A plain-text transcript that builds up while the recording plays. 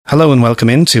Hello and welcome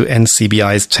into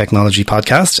NCBI's Technology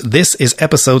Podcast. This is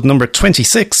episode number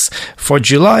 26 for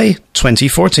July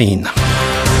 2014.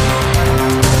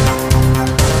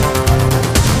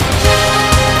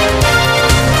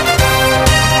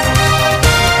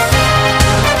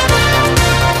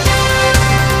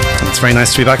 Very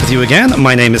nice to be back with you again.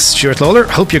 My name is Stuart Lawler.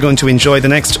 Hope you're going to enjoy the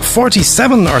next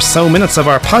 47 or so minutes of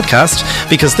our podcast,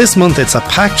 because this month it's a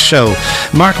packed show.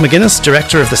 Mark McGuinness,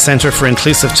 Director of the Centre for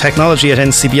Inclusive Technology at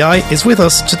NCBI, is with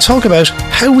us to talk about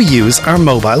how we use our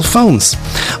mobile phones.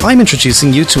 I'm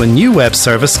introducing you to a new web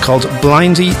service called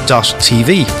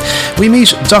Blindy.tv. We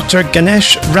meet Dr.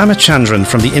 Ganesh Ramachandran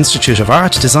from the Institute of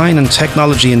Art, Design and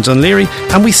Technology in Dún Laoghaire,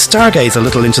 and we stargaze a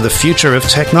little into the future of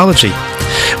technology.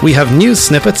 We have news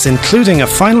snippets, including a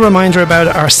final reminder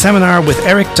about our seminar with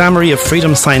Eric Damery of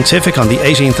Freedom Scientific on the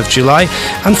 18th of July.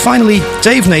 And finally,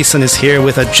 Dave Nason is here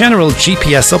with a general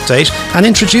GPS update and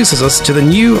introduces us to the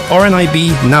new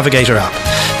RNIB Navigator app.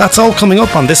 That's all coming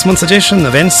up on this month's edition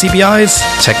of NCBI's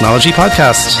Technology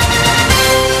Podcast.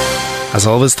 As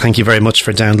always, thank you very much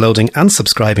for downloading and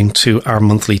subscribing to our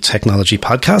monthly technology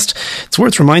podcast. It's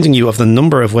worth reminding you of the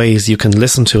number of ways you can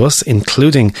listen to us,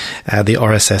 including the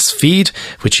RSS feed,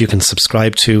 which you can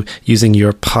subscribe to using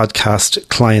your podcast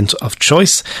client of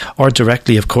choice, or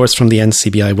directly, of course, from the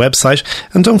NCBI website.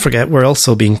 And don't forget, we're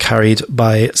also being carried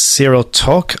by Zero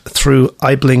Talk through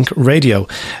iBlink Radio,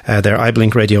 their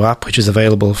iBlink Radio app, which is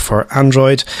available for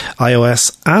Android,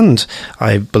 iOS, and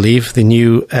I believe the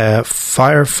new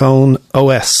Fire Phone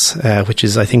OS, which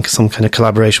is, I think, some kind of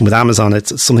collaboration with Amazon.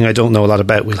 It's something I don't know a lot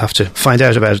about. We'll have to find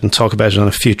out about it and talk about it on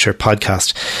a future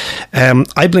podcast.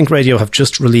 iBlink Radio have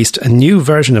just released a new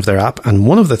version of their app, and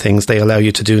one of the things they allow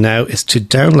you to do now is to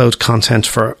download content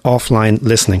for offline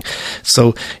listening.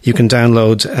 So you can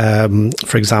download,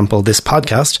 for example, this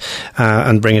podcast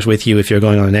and bring it with you if you're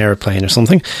going on an airplane or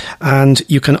something. And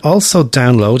you can also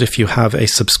download, if you have a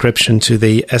subscription to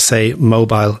the SA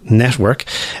Mobile Network,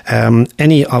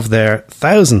 any of their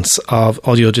thousands of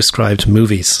audio described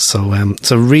movies. So it's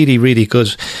a really, really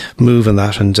good move in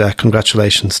that, and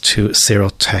congratulations to Zero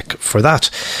Tech for that.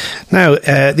 Now,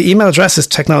 the email address is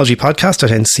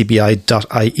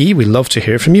technologypodcast@ncbi.ie. We love to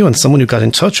hear from you, and someone who got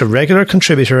in touch, a regular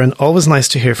contributor, and always nice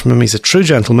to hear from him, he's a true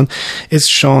gentleman, is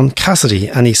Sean Cassidy,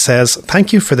 and he says,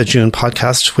 "Thank you for the June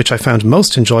podcast, which I found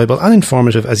most enjoyable and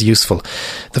informative as useful.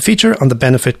 The feature on the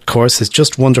benefit course is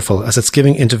just wonderful, as it's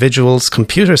giving individuals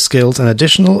computer skills and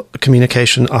additional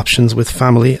communication options with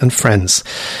family and friends.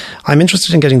 I'm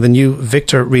interested in getting the new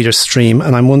Victor Reader Stream,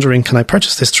 and I'm wondering, can I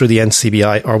purchase this through the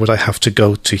NCBI, or would I have to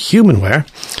go to Humanware?"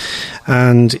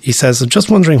 And he says, "I'm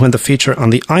just wondering when the feature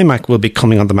on the iMac will be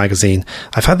coming on the magazine.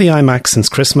 I've had the iMac since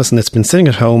Christmas, and it's been sitting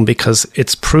at home because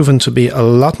it's proven to be a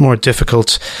lot more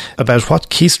difficult about what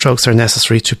keystrokes are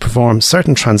necessary to perform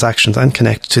certain transactions and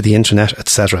connect to the internet,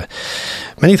 etc.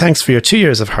 Many thanks for your 2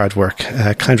 years of hard work.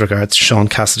 Kind regards, Sean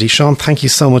Cassidy." Sean, thank you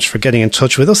so much for getting in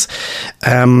touch with us.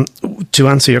 To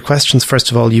answer your questions, first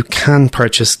of all, you can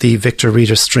purchase the Victor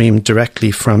Reader Stream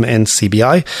directly from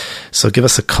NCBI. So give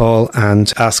us a call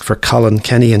and ask for Colin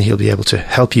Kenny, and he'll be able to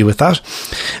help you with that.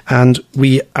 And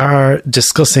we are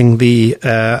discussing the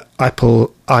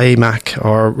Apple iMac,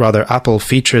 or rather Apple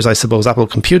features, I suppose, Apple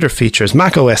computer features,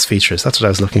 Mac OS features, that's what I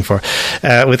was looking for,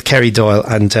 with Kerry Doyle,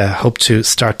 and hope to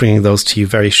start bringing those to you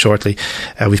very shortly.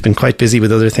 We've been quite busy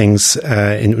with other things,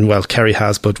 well, Kerry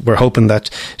has, but we're hoping that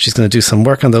she's going to do some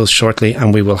work on those shortly,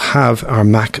 and we will have our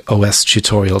Mac OS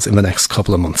tutorials in the next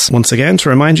couple of months. Once again, to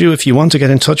remind you, if you want to get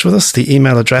in touch with us, the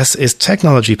email address is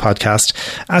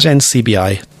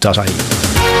technologypodcast@ncbi.ie.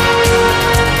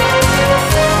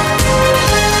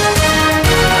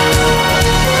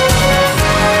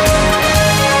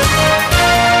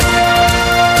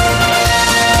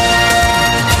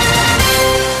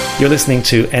 You're listening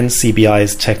to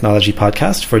NCBI's Technology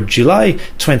Podcast for July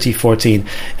 2014,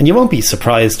 and you won't be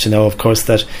surprised to know, of course,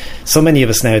 that so many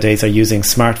of us nowadays are using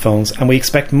smartphones, and we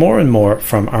expect more and more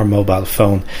from our mobile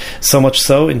phone. So much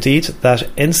so, indeed, that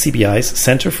NCBI's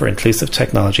Centre for Inclusive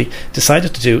Technology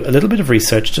decided to do a little bit of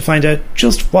research to find out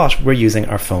just what we're using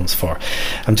our phones for.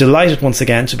 I'm delighted once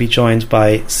again to be joined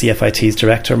by CFIT's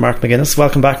Director, Mark McGuinness.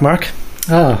 Welcome back, Mark.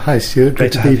 Oh, hi Stuart,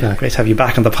 great to be back. Great to have you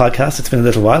back on the podcast. It's been a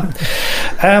little while.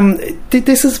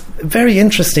 This is very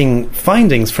interesting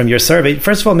findings from your survey.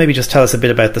 First of all, maybe just tell us a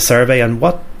bit about the survey and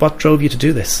what drove you to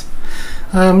do this.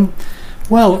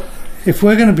 Well, if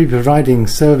we're going to be providing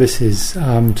services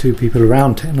to people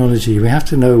around technology, we have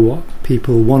to know what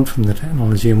people want from the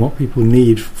technology and what people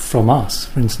need from us.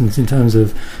 For instance, in terms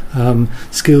of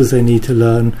skills they need to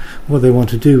learn, what they want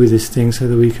to do with this thing, so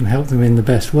that we can help them in the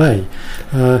best way.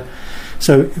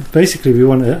 So basically we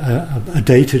want a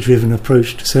data-driven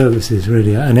approach to services,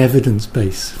 really, an evidence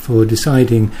base for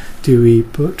deciding, do we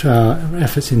put our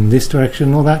efforts in this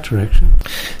direction or that direction.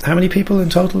 How many people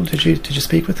in total did you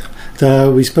speak with?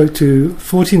 We spoke to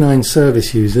 49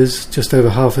 service users. Just over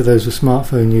half of those were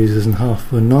smartphone users and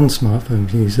half were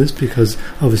non-smartphone users, because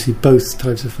obviously both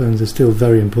types of phones are still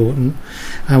very important.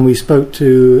 And we spoke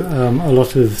to a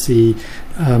lot of the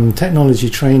technology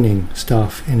training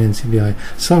staff in NCBI,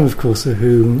 some of course of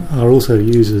whom are also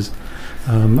users,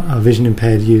 are vision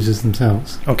impaired users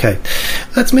themselves. Okay,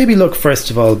 let's maybe look first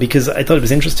of all, because I thought it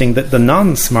was interesting that the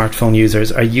non-smartphone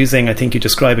users are using, I think you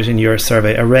describe it in your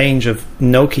survey, a range of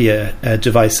Nokia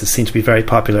devices seem to be very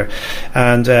popular.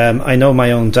 And I know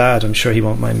my own dad, I'm sure he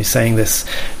won't mind me saying this,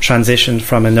 transitioned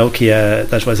from a Nokia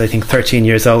that was, I think, 13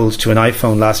 years old to an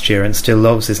iPhone last year and still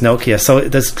loves his Nokia. So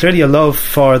there's clearly a love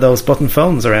for those button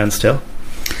phones around still.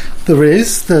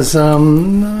 There's a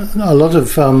lot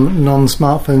of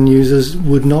non-smartphone users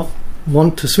would not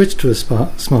want to switch to a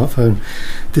smartphone,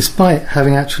 despite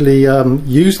having actually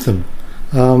used them.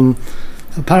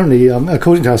 Apparently,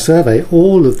 according to our survey,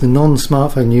 all of the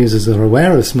non-smartphone users are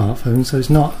aware of smartphones, so it's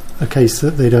not a case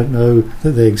that they don't know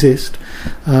that they exist.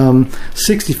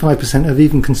 65% have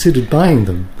even considered buying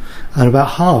them, and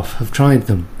about half have tried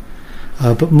them.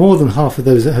 But more than half of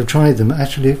those that have tried them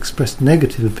actually expressed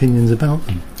negative opinions about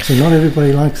them. So not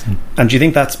everybody likes them. And do you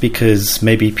think that's because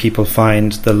maybe people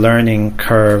find the learning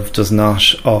curve does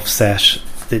not offset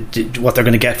what they're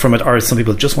going to get from it, or some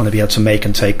people just want to be able to make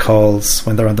and take calls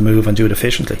when they're on the move and do it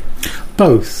efficiently?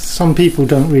 Both. Some people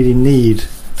don't really need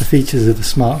the features of a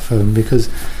smartphone because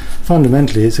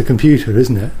fundamentally it's a computer,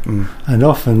 isn't it? And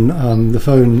often the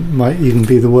phone might even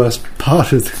be the worst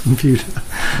part of the computer.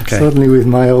 Okay. Suddenly with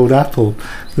my old Apple,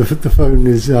 the phone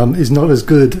is not as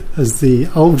good as the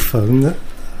old phone that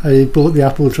I bought the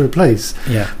Apple to replace.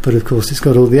 Yeah. But of course it's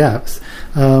got all the apps.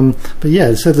 But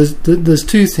yeah, so there's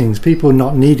two things: people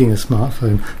not needing a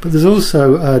smartphone, but there's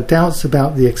also doubts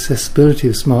about the accessibility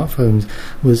of smartphones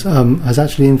has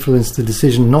actually influenced the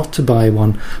decision not to buy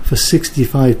one for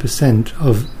 65%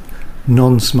 of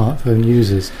non-smartphone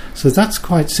users. So that's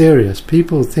quite serious.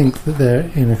 People think that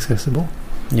they're inaccessible.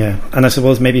 Yeah, and I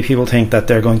suppose maybe people think that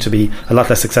they're going to be a lot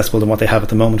less accessible than what they have at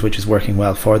the moment, which is working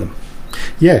well for them.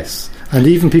 Yes, and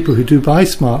even people who do buy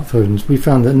smartphones, we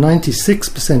found that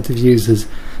 96% of users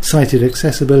cited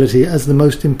accessibility as the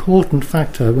most important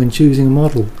factor when choosing a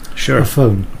model of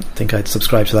phone. I think I'd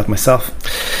subscribe to that myself.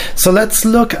 So let's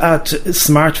look at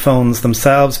smartphones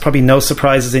themselves. Probably no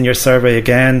surprises in your survey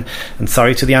again. And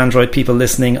sorry to the Android people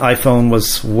listening, iPhone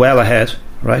was well ahead,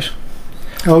 right?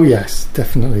 Oh yes,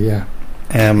 definitely, yeah.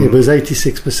 It was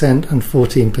 86% and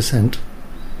 14%.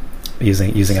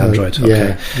 Using Android,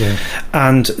 okay. Yeah.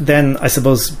 And then I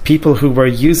suppose people who were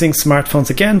using smartphones,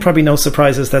 again, probably no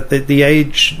surprises that the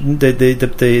age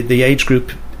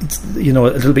group, a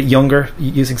little bit younger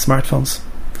using smartphones.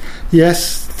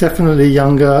 Yes, definitely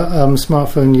younger.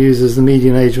 Smartphone users, the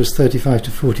median age was 35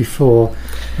 to 44,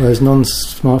 whereas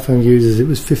non-smartphone users, it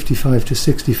was 55 to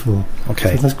 64.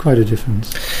 Okay. So that's quite a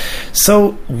difference.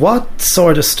 So what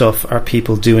sort of stuff are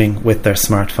people doing with their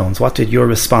smartphones? What did your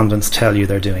respondents tell you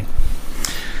they're doing?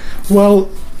 Well,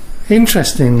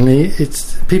 interestingly,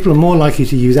 people are more likely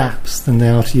to use apps than they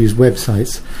are to use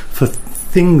websites for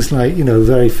things like,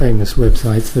 very famous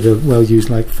websites that are well used,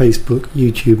 like Facebook,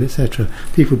 YouTube, etc.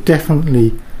 People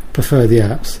definitely prefer the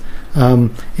apps.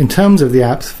 In terms of the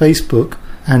apps, Facebook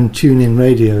and TuneIn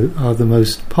Radio are the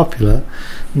most popular.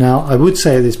 Now, I would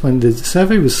say at this point the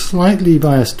survey was slightly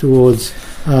biased towards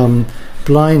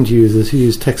blind users who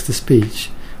use text-to-speech.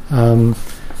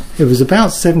 It was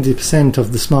about 70%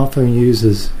 of the smartphone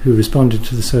users who responded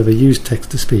to the survey used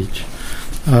text-to-speech.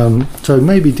 So it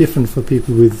may be different for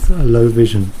people with low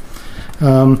vision.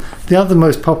 The other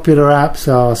most popular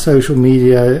apps are social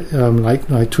media,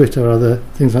 like Twitter, other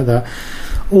things like that.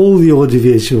 All the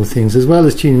audiovisual things, as well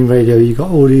as TuneIn Radio. You got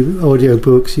audio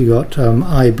books, you got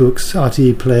iBooks,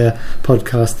 RTE Player,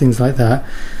 podcasts, things like that.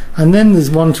 And then there's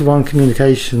one-to-one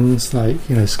communications like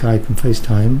Skype and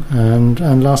FaceTime,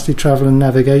 and lastly travel and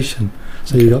navigation.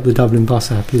 So you got the Dublin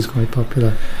Bus app is quite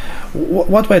popular.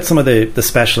 What about some of the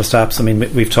specialist apps? I mean,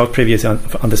 we've talked previously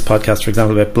on this podcast, for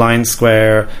example, about Blind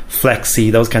Square,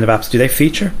 Flexi, those kind of apps. Do they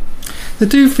feature? They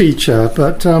do feature,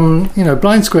 but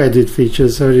Blind Square did feature.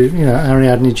 So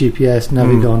Ariadne GPS,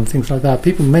 Navigon, things like that.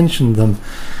 People mentioned them,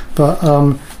 but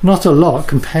not a lot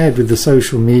compared with the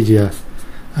social media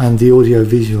and the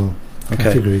audio-visual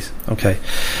categories. Okay.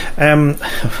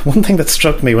 One thing that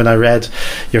struck me when I read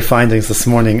your findings this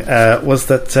morning was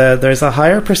that there's a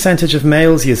higher percentage of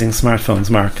males using smartphones,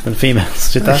 Mark, than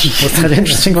females. Was that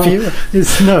interesting for you?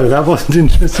 No, that wasn't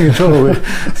interesting at all.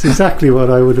 It's exactly what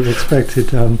I would have expected.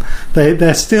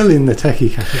 They're still in the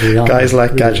techie category, aren't Guys they?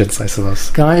 like Really. gadgets, I suppose.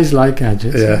 Guys like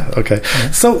gadgets. Yeah. Okay.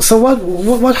 Yeah. So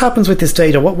what happens with this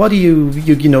data? What do you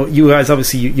guys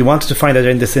obviously you wanted to find out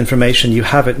in this information. You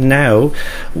have it now.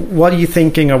 What are you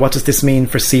thinking, or what does this mean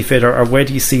for CFIT, or where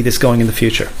do you see this going in the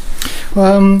future?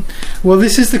 Well,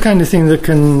 this is the kind of thing that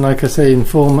can, like I say,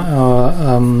 inform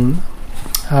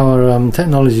our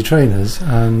technology trainers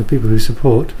and the people who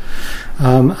support,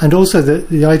 and also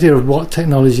the idea of what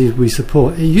technologies we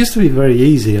support. It used to be very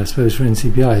easy, I suppose, for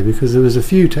NCBI, because there was a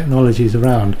few technologies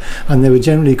around and they were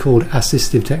generally called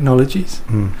assistive technologies,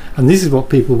 and this is what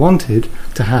people wanted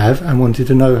to have and wanted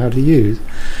to know how to use.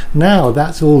 Now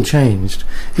that's all changed.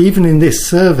 Even in this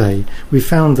survey we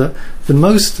found that the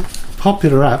most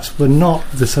popular apps were not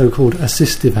the so-called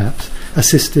assistive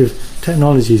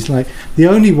technologies. Like, the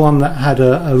only one that had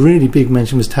a really big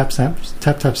mention was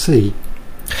TapTapC.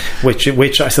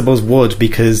 Which I suppose would,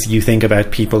 because you think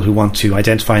about people who want to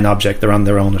identify an object, they're on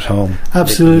their own at home.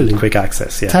 Absolutely. Quick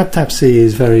access, yeah. TapTapC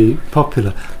is very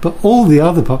popular, but all the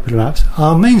other popular apps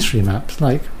are mainstream apps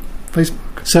like Facebook.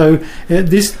 So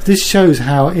this shows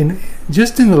how in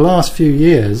the last few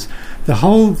years the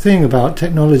whole thing about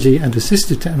technology and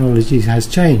assistive technologies has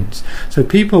changed. So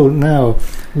people now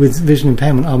with vision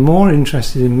impairment are more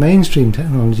interested in mainstream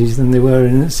technologies than they were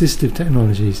in assistive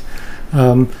technologies.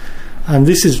 And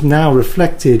this is now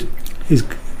reflected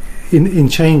in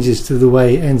changes to the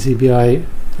way NCBI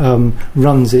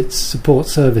runs its support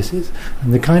services,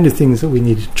 and the kind of things that we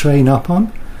need to train up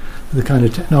on, the kind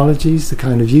of technologies, the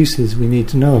kind of uses we need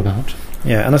to know about.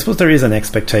 Yeah, and I suppose there is an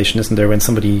expectation, isn't there, when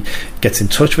somebody gets in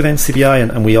touch with NCBI,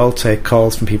 and we all take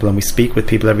calls from people and we speak with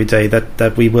people every day,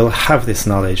 that we will have this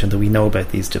knowledge and that we know about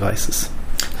these devices.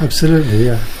 Absolutely,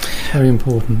 yeah. Very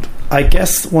important. I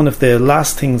guess one of the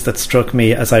last things that struck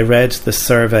me as I read the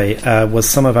survey was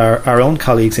some of our own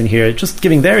colleagues in here just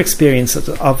giving their experience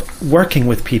of working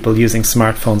with people using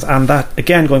smartphones, and that,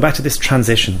 again, going back to this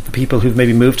transition, the people who've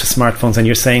maybe moved to smartphones, and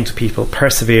you're saying to people,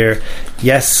 persevere.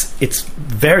 Yes, it's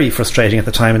very frustrating at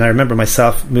the time, and I remember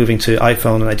myself moving to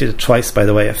iPhone, and I did it twice, by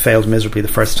the way. I failed miserably the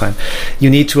first time. You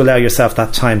need to allow yourself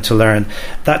that time to learn.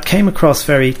 That came across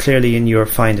very clearly in your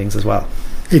findings as well.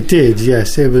 It did,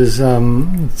 yes. It was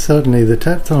certainly the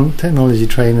technology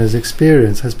trainer's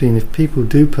experience has been, if people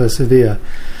do persevere,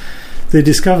 they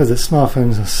discover that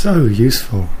smartphones are so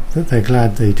useful that they're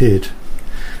glad they did.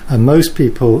 And most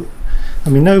people, I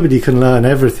mean, nobody can learn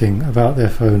everything about their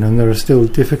phone, and there are still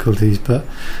difficulties, but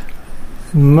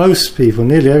most people,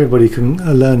 nearly everybody, can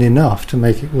learn enough to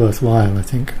make it worthwhile, I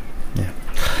think. Yeah.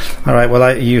 All right,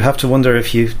 well, you have to wonder,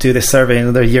 if you do this survey in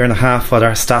another year and a half, what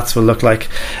our stats will look like.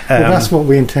 Well, that's what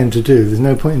we intend to do. There's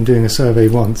no point in doing a survey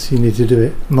once. You need to do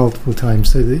it multiple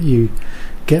times so that you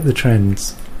get the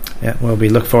trends. Yeah, well, we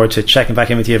look forward to checking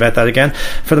back in with you about that again.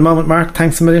 For the moment, Mark,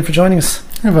 thanks a million for joining us.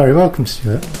 You're very welcome,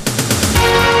 Stuart.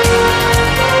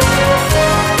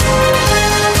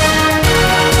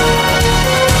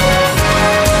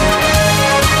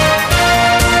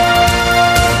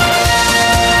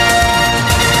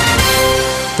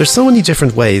 There's so many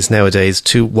different ways nowadays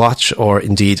to watch or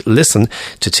indeed listen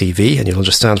to TV, and you'll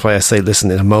understand why I say listen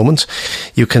in a moment.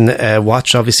 You can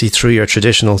watch obviously through your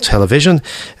traditional television,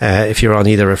 if you're on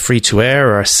either a free-to-air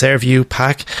or a SareView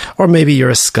pack, or maybe you're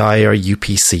a Sky or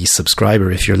UPC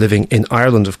subscriber. If you're living in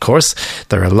Ireland, of course,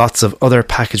 there are lots of other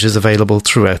packages available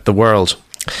throughout the world.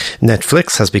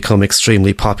 Netflix has become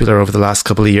extremely popular over the last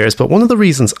couple of years, but one of the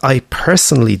reasons I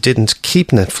personally didn't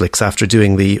keep Netflix after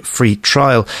doing the free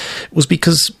trial was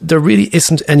because there really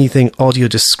isn't anything audio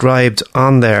described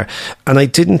on there, and I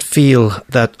didn't feel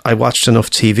that I watched enough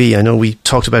TV. I know we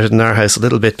talked about it in our house a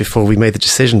little bit before we made the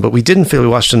decision, but we didn't feel we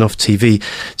watched enough TV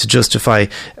to justify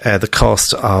the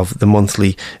cost of the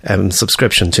monthly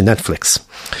subscription to Netflix.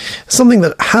 Something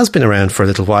that has been around for a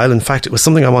little while, in fact it was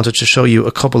something I wanted to show you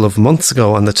a couple of months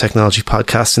ago on the Technology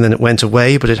Podcast, and then it went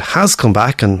away, but it has come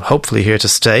back and hopefully here to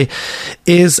stay,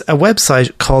 is a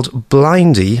website called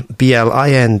Blindy,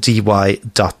 BLINDY.TV.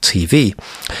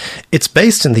 It's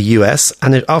based in the US,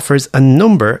 and it offers a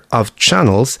number of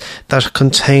channels that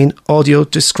contain audio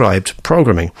described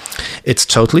programming. It's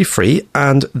totally free,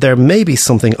 and there may be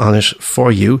something on it for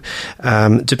you,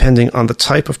 depending on the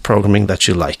type of programming that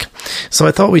you like. So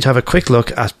I thought we'd have a quick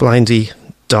look at Blindy.TV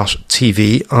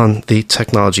on the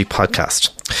Technology Podcast.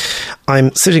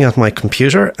 I'm sitting at my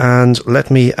computer, and let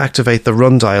me activate the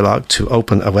Run dialog to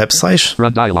open a website.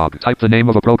 Run dialog. Type the name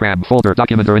of a program, folder,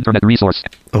 document, or internet resource.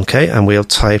 Okay, and we'll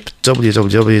type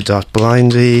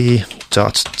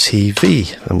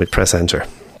www.blindy.tv, and we press enter.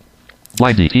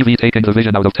 Blindy TV, taking the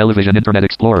vision out of television. Internet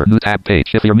Explorer, new tab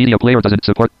page. If your media player doesn't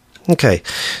support. Okay,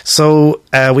 so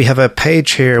we have a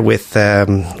page here with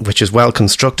which is well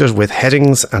constructed with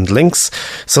headings and links.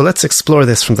 So let's explore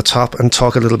this from the top and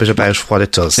talk a little bit about what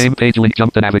it does. Same page link,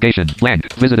 jump to navigation,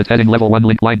 blank, visited heading level 1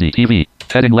 link Blindy TV,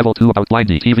 heading level 2 about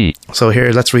Blindy TV. So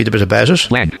here, let's read a bit about it.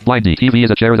 Blank, Blindy TV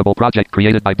is a charitable project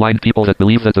created by blind people that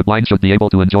believe that the blind should be able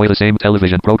to enjoy the same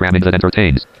television programming that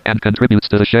entertains and contributes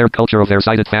to the shared culture of their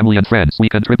sighted family and friends. We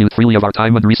contribute freely of our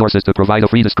time and resources to provide a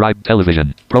free described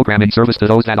television programming service to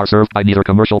those that are served by neither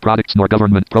commercial products nor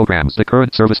government programs. The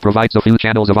current service provides a few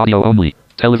channels of audio only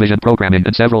television programming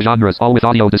in several genres, all with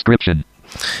audio description.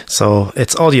 So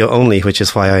it's audio only, which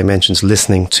is why I mentioned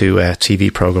listening to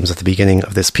TV programs at the beginning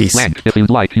of this piece. Blank. If you'd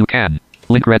like, you can.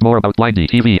 Link, read more about Blindy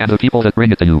TV and the people that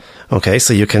bring it to you. Okay,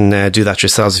 so you can do that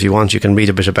yourselves if you want. You can read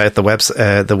a bit about the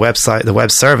website, the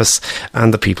web service,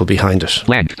 and the people behind it.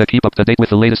 Blank. To keep up to date with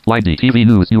the latest Blindy TV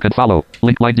news, you can follow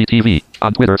Link Blindy TV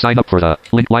on Twitter. Sign up for the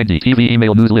Link Blindy TV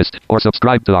email news list or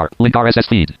subscribe to our Link RSS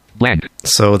feed. Blank.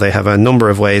 So they have a number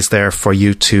of ways there for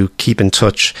you to keep in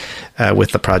touch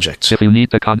with the project. If you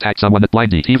need to contact someone at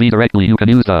Blindy TV directly, you can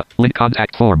use the Link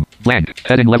contact form. Blank.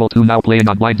 Heading level 2 now playing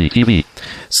on Blindy TV.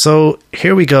 So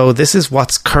here we go. This is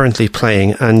what's currently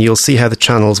playing, and you'll see how the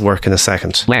channels work in a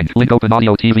second. Blank. Link open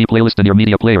audio TV playlist in your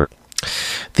media player.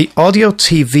 The audio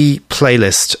TV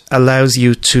playlist allows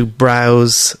you to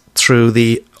browse through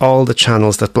all the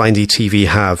channels that Blindy TV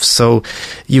have. So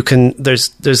you can there's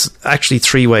actually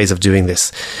 3 ways of doing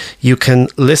this. You can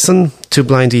listen to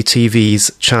Blindy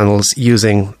TV's channels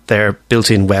using their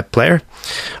built-in web player,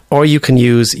 or you can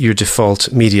use your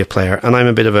default media player. And I'm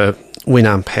a bit of a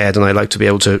Winamp head, and I like to be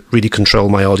able to really control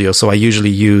my audio, so I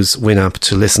usually use Winamp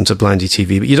to listen to Blindy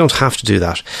TV, but you don't have to do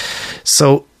that.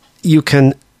 So you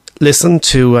can listen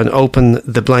to and open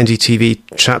the Blindy TV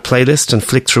chat playlist and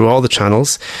flick through all the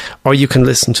channels, or you can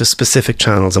listen to specific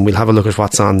channels, and we'll have a look at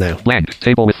what's on now. Blank.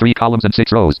 Table with 3 columns and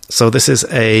 6 rows. So this is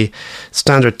a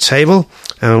standard table.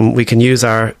 We can use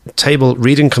our table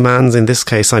reading commands. In this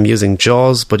case, I'm using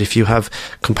JAWS, but if you have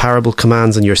comparable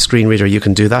commands in your screen reader, you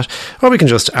can do that, or we can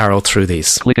just arrow through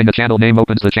these. Clicking the channel name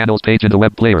opens the channels page in the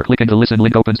web player. Clicking the listen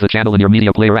link opens the channel in your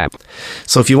media player app.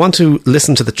 So if you want to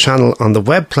listen to the channel on the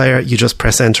web player, you just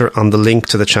press enter on the link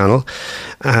to the channel,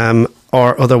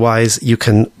 or otherwise you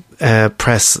can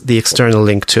press the external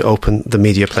link to open the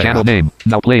media player. Channel name,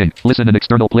 now playing, listen in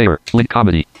external player, link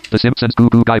comedy, The Simpsons, Goo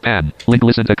Goo Gai Pan, link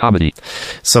listen to comedy.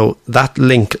 So that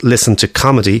link listen to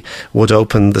comedy would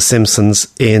open The Simpsons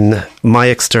in my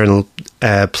external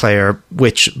player,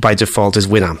 which by default is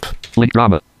Winamp. Link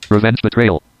drama, revenge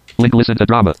betrayal, link listen to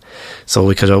drama. So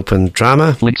we could open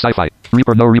drama. Link sci-fi,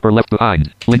 Reaper no Reaper left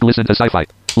behind, link listen to sci-fi.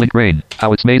 Link Brain,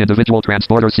 how it's made, individual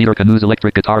transporter, cedar canoes,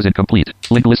 electric guitars incomplete.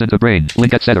 Link listen to Brain,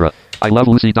 link etc. I Love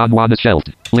Lucy, Don Juan is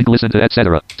shelved. Link listen to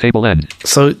etc. Table end.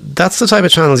 So that's the type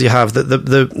of channels you have.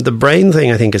 The Brain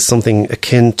thing, I think, is something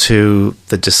akin to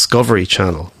the Discovery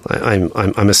Channel.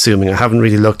 I'm assuming. I haven't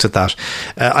really looked at that.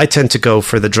 I tend to go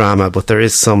for the drama, but there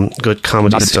is some good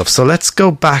comedy stuff. So let's go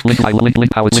back to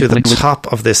the top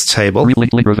of this table.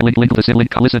 Link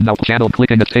listen now channel,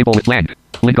 clicking the table with blank.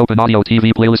 Link open audio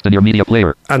TV playlist in your media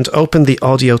player. And open the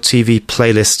audio TV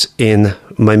playlist in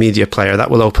my media player.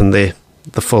 That will open the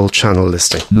full channel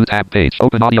listing. New tab page.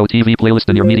 Open audio TV playlist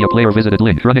in your media player. Visited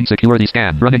link. Running security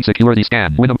scan. Running security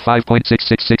scan. Winamp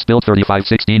 5.666 build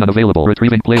 3516 unavailable.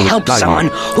 Retrieving playlist. Help someone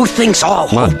who thinks all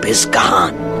hope is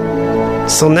gone.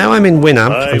 So now I'm in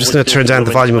Winamp. I'm just going to turn down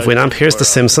the volume of Winamp. Here's The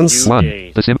Simpsons.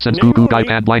 1. The Simpsons, Goo Goo Gai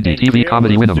Pan, Blindy TV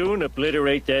comedy Winamp.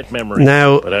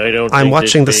 Now I'm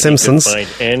watching The Simpsons.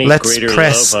 Let's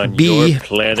press B,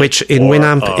 which in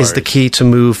Winamp is the key to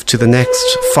move to the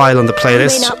next file on the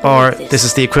playlist, or this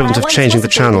is the equivalent of changing the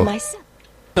channel.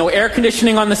 No air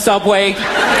conditioning on the subway.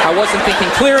 I wasn't thinking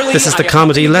clearly. This is the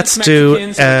comedy. Let's do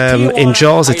in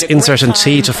JAWS. It's insert and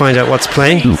T to find out what's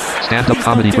playing. Stand-up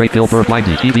comedy, Great Bill Burr,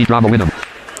 Blindy TV drama Winamp.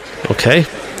 Okay.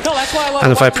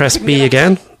 And if I press B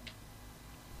again.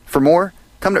 For more,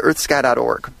 come to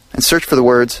earthsky.org and search for the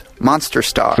words Monster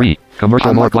Star. 3.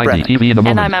 Commercial more Blindy TV in the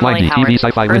moment. And I'm Emily Blindy Howard. TV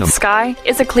sci-fi Earth Winamp. Sky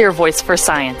is a clear voice for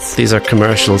science. These are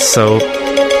commercials, so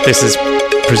this is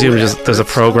presumably there's a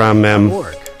program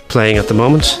playing at the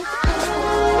moment.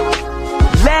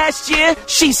 Last year,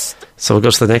 she's... So we'll go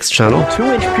to the next channel.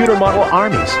 2-inch pewter model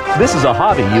armies. This is a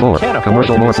hobby you 4. can't afford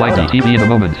Commercial to more miss out Blindy on. TV in the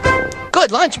moment.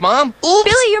 Good lunch, Mom. Oops.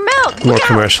 Billy, your milk! More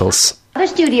commercials. The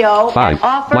studio 5.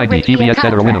 Blindy TV,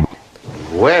 etc. Winham.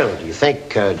 Well, do you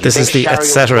think this is the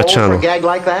etc. channel. For a gag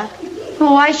like that?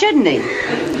 Well, why shouldn't he?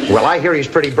 Well, I hear he's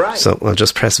pretty bright. So I'll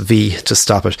just press V to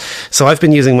stop it. So I've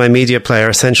been using my media player.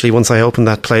 Essentially, once I open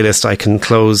that playlist, I can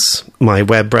close my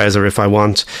web browser if I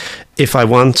want. If I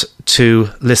want to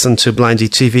listen to Blindy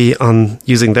TV on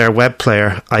using their web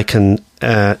player, I can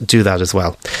do that as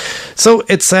well. So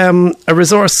it's a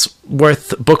resource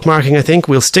worth bookmarking, I think.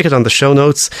 We'll stick it on the show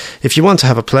notes. If you want to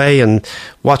have a play and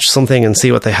watch something and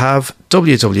see what they have,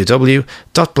 www.blindy.tv.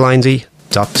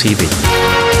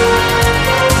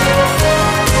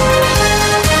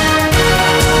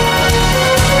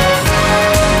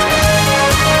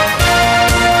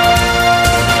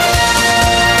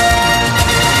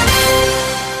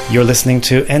 You're listening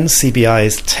to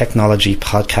NCBI's Technology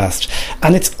Podcast,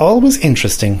 and it's always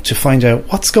interesting to find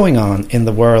out what's going on in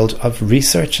the world of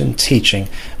research and teaching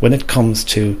when it comes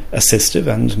to assistive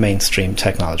and mainstream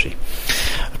technology.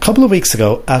 A couple of weeks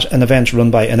ago, at an event run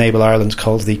by Enable Ireland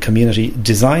called the Community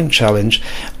Design Challenge,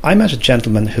 I met a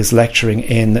gentleman who's lecturing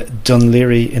in Dún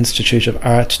Laoghaire Institute of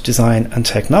Art, Design and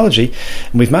Technology,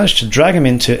 and we've managed to drag him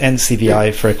into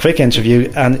NCBI for a quick interview.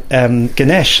 And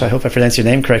Ganesh, I hope I pronounced your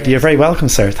name correctly. You're very welcome,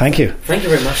 sir. Thank you. Thank you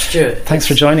very much, Stuart. Thanks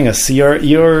for joining us. So you're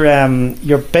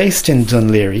based in Dún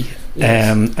Laoghaire,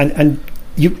 yes. And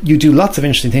you do lots of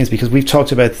interesting things, because we've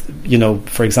talked about,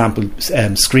 for example,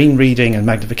 screen reading and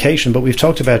magnification, but we've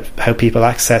talked about how people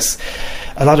access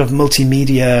a lot of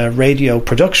multimedia radio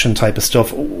production type of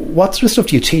stuff. What sort of stuff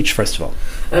do you teach, first of all?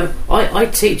 I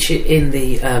teach it in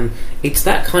the it's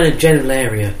that kind of general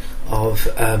area of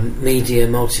media,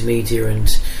 multimedia and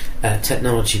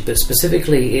technology, but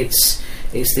specifically it's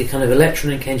the kind of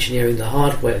electronic engineering, the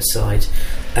hardware side.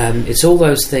 It's all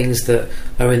those things that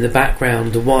are in the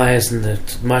background, the wires and the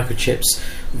microchips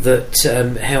that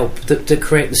help, that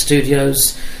create the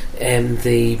studios,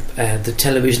 the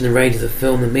television, the radio, the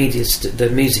film, the media, the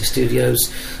music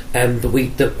studios.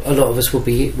 That a lot of us will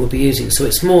be using. So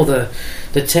it's more the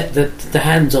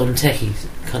hands-on techie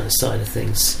kind of side of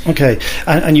things. Okay,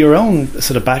 and your own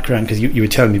sort of background, because you were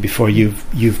telling me before, you've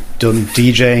done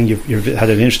DJing, you've had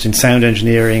an interest in sound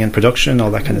engineering and production,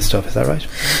 all that kind of stuff. Is that right?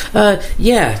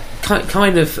 Yeah,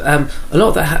 kind of. A lot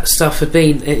of that stuff had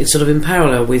been sort of in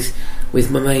parallel with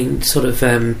my main sort of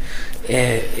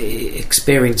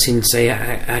experience in, say,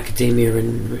 academia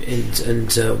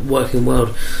and working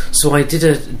world. So I did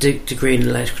a degree in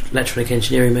electronic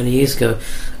engineering many years ago,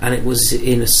 and it was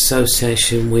in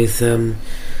association with a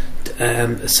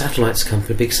satellites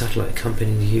company, a big satellite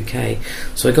company in the UK.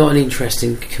 So I got an interest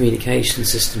in communication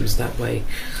systems that way,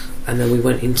 and then I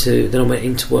went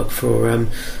into work for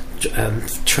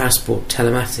transport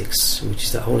telematics, which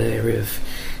is that whole area of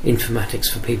informatics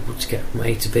for people to get from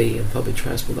A to B and public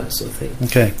transport, that sort of thing.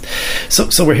 Okay,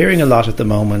 so we're hearing a lot at the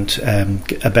moment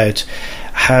about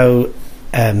how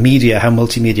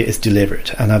multimedia is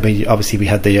delivered, and I mean, obviously we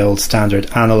had the old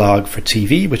standard analog for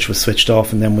TV, which was switched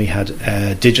off, and then we had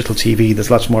digital TV.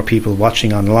 There's lots more people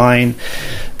watching online.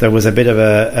 There was a bit of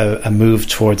a move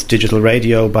towards digital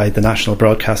radio by the national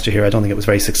broadcaster here. I don't think it was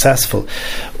very successful.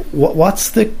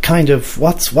 What's the kind of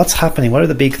what's happening? What are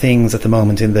the big things at the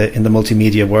moment in the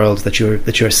multimedia world that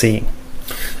you're seeing?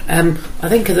 I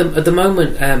think at the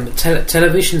moment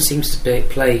television seems to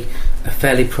play a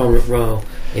fairly prominent role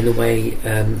in the way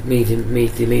the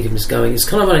medium is going. It's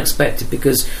kind of unexpected,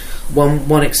 because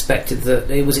one expected that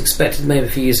it was expected maybe a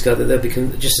few years ago that there'd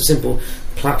become just a simple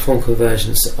platform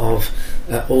convergence of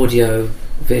audio,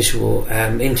 visual,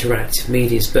 interactive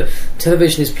medias, but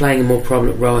television is playing a more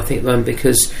prominent role, I think, at the moment,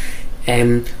 because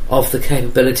of the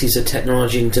capabilities of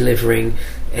technology in delivering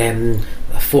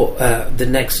for the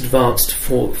next advanced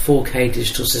 4K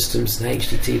digital systems and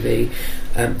HDTV.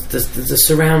 The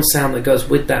surround sound that goes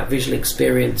with that visual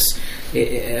experience,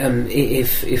 in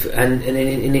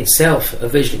itself, a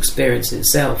visual experience in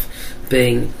itself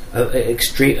being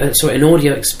an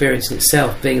audio experience in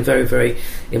itself being a very, very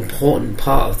important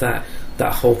part of that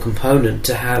whole component,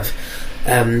 to have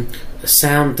a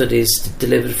sound that is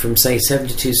delivered from, say,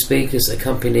 72 speakers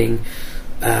accompanying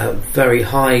very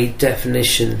high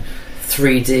definition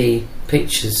 3D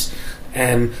pictures,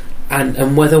 and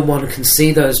whether one can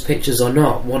see those pictures or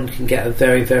not, one can get a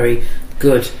very, very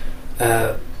good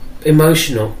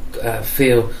emotional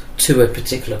feel to a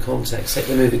particular context. Like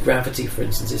the movie Gravity, for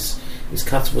instance,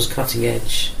 was cutting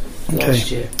edge last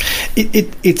year.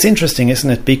 It's interesting, isn't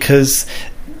it? Because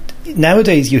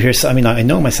nowadays you hear, I mean, I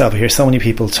know myself, I hear so many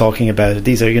people talking about it.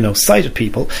 These are, sighted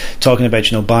people talking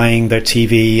about, buying their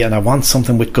TV, and I want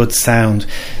something with good sound.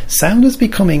 Sound is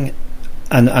becoming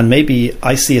and maybe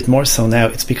I see it more so now,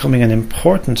 it's becoming a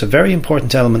very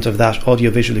important element of that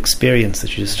audiovisual experience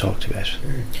that you just talked about.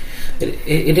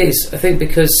 It is, I think,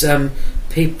 because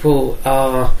people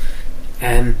are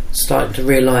starting to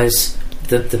realise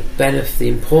the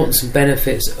importance and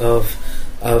benefits of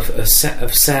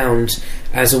sound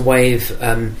as a way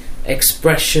of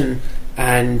expression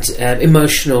and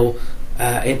emotional,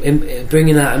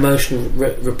 bringing that emotional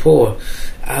rapport.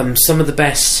 Some of the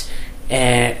best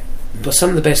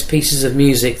pieces of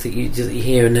music that you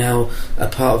hear are now a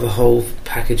part of a whole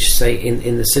package, say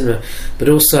in the cinema, but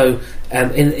also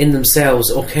in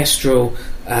themselves, orchestral,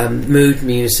 mood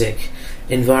music,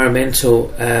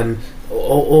 environmental,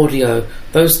 audio.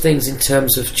 Those things, in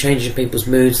terms of changing people's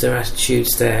moods, their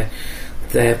attitudes, their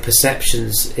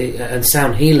perceptions, and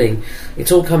sound healing,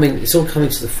 it's all coming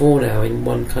to the fore now in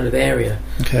one kind of area.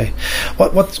 Okay,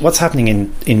 what's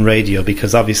happening in radio?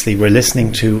 Because obviously we're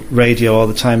listening to radio all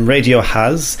the time. Radio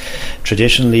has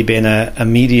traditionally been a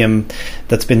medium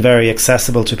that's been very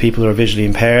accessible to people who are visually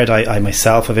impaired. I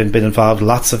myself have been involved.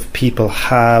 Lots of people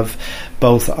have,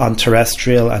 both on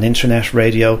terrestrial and internet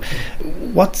radio.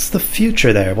 What's the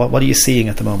future there? What are you seeing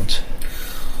at the moment?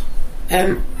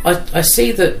 I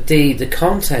see that the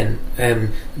content,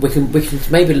 we can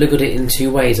maybe look at it in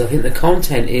two ways. I think the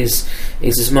content is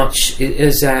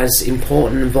as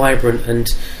important and vibrant and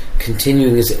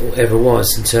continuing as it ever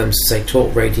was in terms of, say,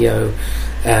 talk radio,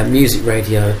 music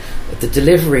radio. The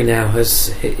delivery now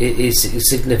is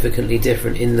significantly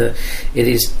different in that it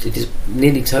is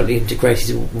nearly totally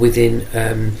integrated within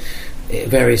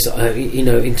various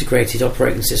integrated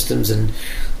operating systems and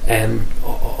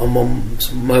on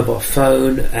one's mobile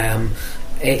phone,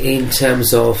 in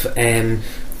terms of a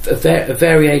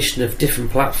variation of different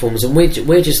platforms, and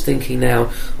we're just thinking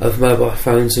now of mobile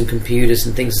phones and computers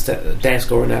and things at the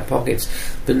desk or in our pockets.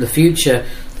 But in the future,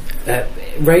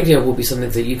 radio will be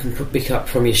something that you can pick up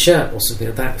from your shirt or something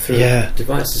like that through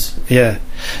devices. Yeah.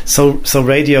 So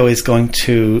radio is going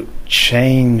to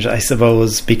change, I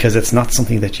suppose, because it's not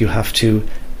something that you have to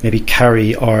maybe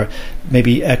carry or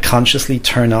maybe consciously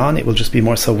turn on. It will just be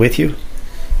more so with you.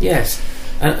 Yes,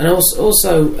 and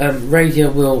also radio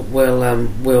will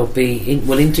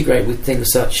integrate with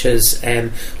things such as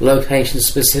location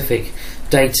specific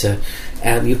data.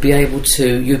 You'd be able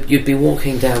to you'd be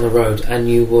walking down the road and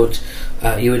you would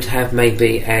have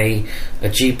maybe a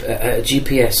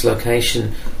GPS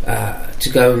location to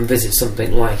go and visit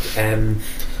something like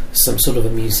some sort of a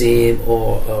museum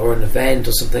or an event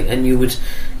or something, and you would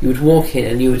walk in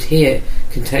and you would hear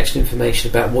contextual information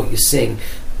about what you're seeing.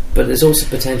 But there's also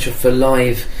potential for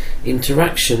live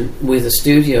interaction with a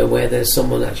studio where there's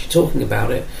someone actually talking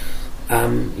about it.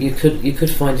 You could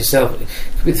find yourself,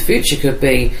 the future could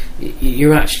be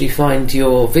you actually find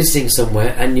you're visiting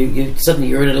somewhere and you suddenly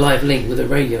you're in a live link with a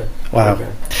radio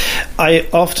program. I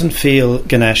often feel,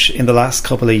 Ganesh, in the last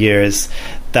couple of years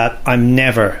that I'm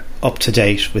never up to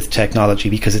date with technology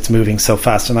because it's moving so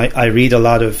fast, and I read a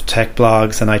lot of tech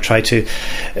blogs, and I try to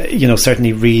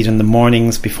certainly read in the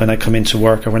mornings before I come into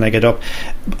work or when I get up,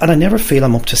 and I never feel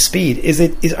I'm up to speed.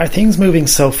 Are things moving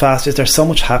so fast? Is there so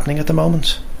much happening at the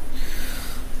moment?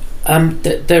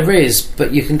 There is,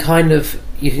 but you can kind of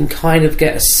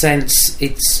get a sense.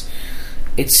 It's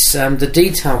the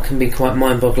detail can be quite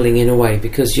mind-boggling in a way,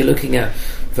 because you're looking at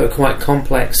quite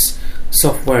complex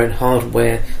software and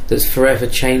hardware that's forever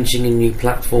changing in new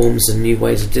platforms and new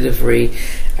ways of delivery,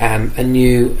 and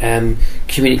new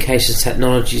communications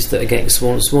technologies that are getting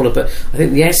smaller and smaller. But I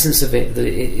think the essence of it,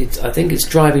 I think it's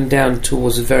driving down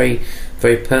towards a very,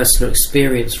 very personal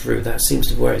experience route. That seems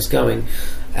to be where it's going.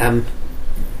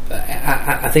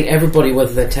 I think everybody,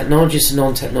 whether they're technologists or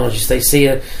non-technologists, they see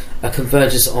a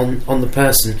convergence on the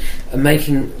person, and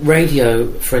making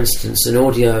radio, for instance, and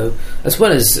audio as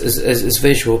well as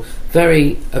visual,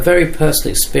 a very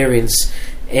personal experience,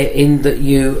 in that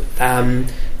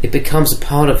it becomes a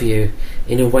part of you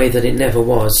in a way that it never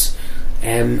was,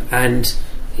 and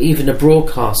even a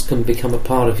broadcast can become a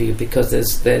part of you because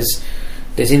there's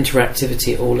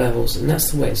interactivity at all levels, and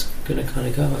that's the way it's going to kind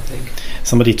of go, I think.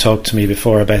 Somebody talked to me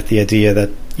before about the idea that,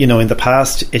 in the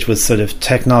past it was sort of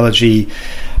technology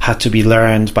had to be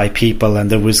learned by people,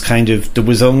 and there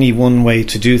was only one way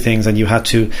to do things, and you had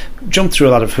to jump through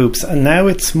a lot of hoops. And now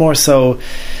it's more so,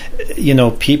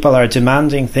 people are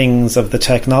demanding things of the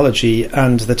technology,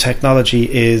 and the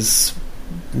technology is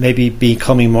maybe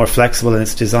becoming more flexible in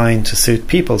its design to suit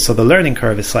people, so the learning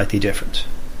curve is slightly different.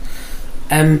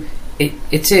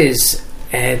 It is.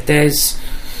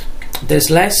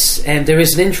 There's less, and there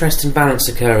is an interesting balance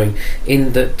occurring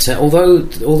in that. Although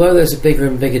there's a bigger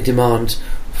and bigger demand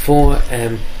for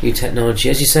new technology,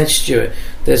 as you said, Stuart,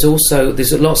 there's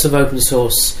lots of open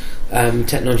source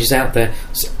technologies out there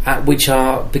which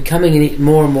are becoming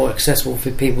more and more accessible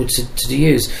for people to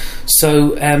use.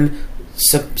 So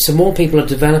more people are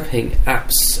developing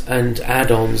apps and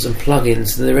add-ons and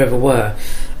plugins than there ever were,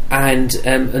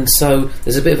 and so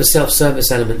there's a bit of a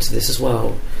self-service element to this as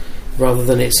well, rather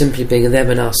than it simply being a them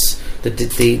and us,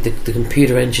 the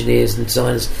computer engineers and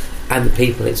designers and the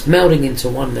people. It's melding into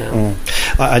one now.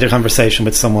 I had a conversation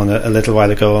with someone a little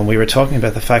while ago, and we were talking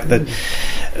about the fact that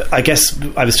I guess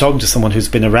I was talking to someone who's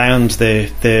been around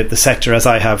the sector as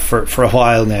I have for a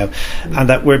while now, and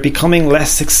that we're becoming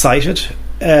less excited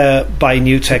by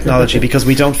new technology because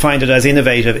we don't find it as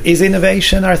innovative. Is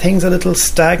innovation, are things a little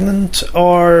stagnant,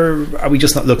 or are we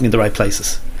just not looking in the right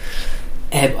places?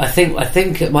 I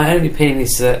think my own opinion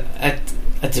is that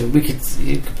you could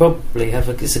probably have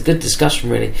it's a good discussion,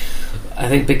 really. I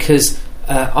think because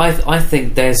I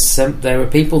think there are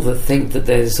people that think that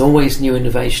there's always new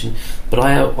innovation, but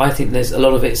I think there's a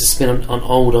lot of it's a spin on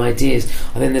old ideas.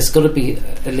 I think there's got to be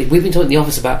we've been talking in the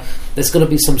office about there's got to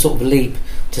be some sort of leap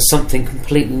to something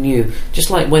completely new. Just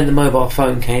like when the mobile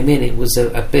phone came in, it was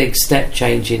a big step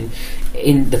change in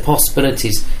the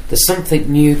possibilities. There's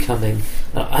something new coming.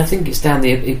 I think it's down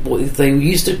what they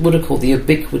would have called the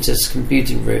ubiquitous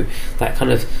computing route. That kind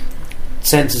of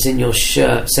sensors in your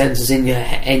shirt, sensors in your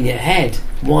head,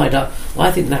 wide up.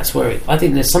 I think that's where I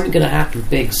think there's something going to happen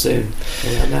big soon.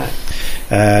 Like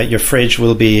that. Your fridge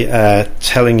will be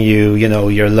telling you,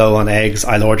 you're low on eggs.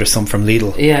 I'll order some from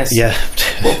Lidl. Yes. Yeah.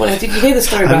 Well, did you hear the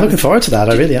story about? I'm looking forward to that.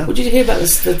 I really am. Did you hear about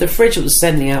the fridge that was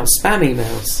sending out spam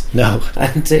emails? No.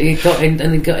 And I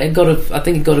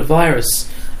think it got a virus,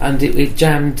 and it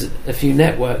jammed a few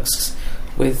networks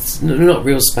with not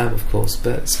real spam, of course,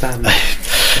 but spam.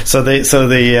 So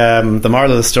the moral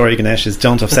of the story, Ganesh, is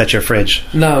don't upset your fridge.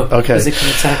 No, okay, because it can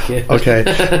attack you. Okay.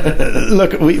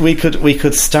 Look, we could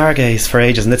stargaze for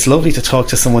ages, and it's lovely to talk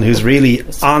to someone who's really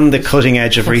on the cutting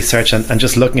edge of research and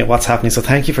just looking at what's happening. So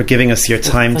thank you for giving us your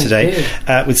time today.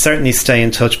 We'd certainly stay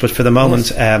in touch, but for the moment,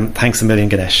 thanks a million,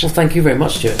 Ganesh. Well, thank you very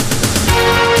much, Stuart.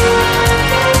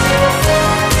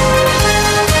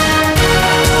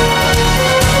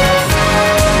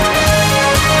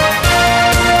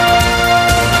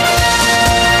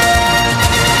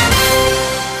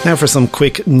 Now for some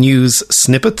quick news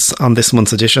snippets on this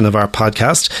month's edition of our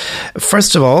podcast.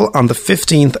 First of all, on the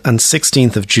 15th and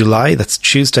 16th of July, that's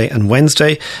Tuesday and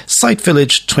Wednesday, Site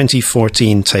Village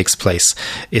 2014 takes place.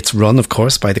 It's run, of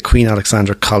course, by the Queen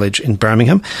Alexandra College in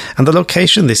Birmingham, and the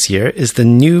location this year is the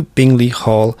new Bingley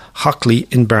Hall, Hockley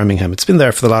in Birmingham. It's been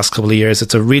there for the last couple of years.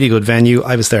 It's a really good venue.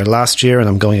 I was there last year and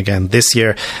I'm going again this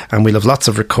year, and we'll have lots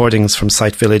of recordings from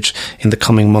Site Village in the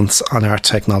coming months on our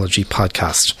technology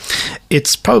podcast.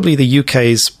 It's probably the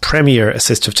UK's premier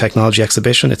assistive technology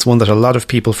exhibition. It's one that a lot of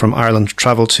people from Ireland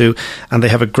travel to, and they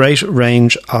have a great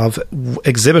range of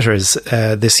exhibitors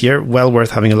this year. Well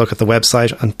worth having a look at the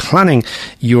website and planning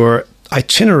your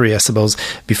itinerary, I suppose,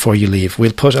 before you leave.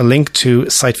 We'll put a link to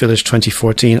Site Village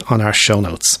 2014 on our show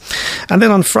notes. And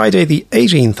then on Friday the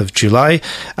 18th of July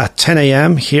at 10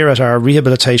 a.m. here at our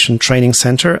Rehabilitation Training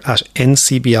Centre at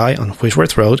NCBI on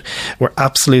Whitworth Road, we're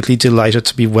absolutely delighted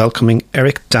to be welcoming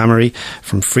Eric Damery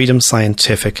from Freedom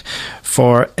Scientific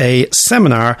for a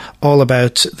seminar all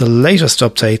about the latest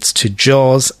updates to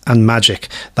JAWS and Magic.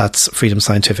 That's Freedom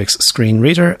Scientific's screen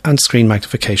reader and screen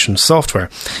magnification software.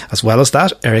 As well as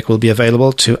that, Eric will be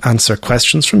available to answer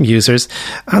questions from users,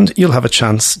 and you'll have a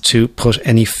chance to put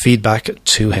any feedback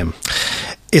to him.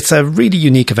 It's a really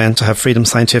unique event to have Freedom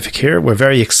Scientific here. We're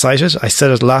very excited. I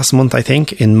said it last month, I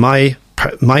think, in my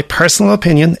personal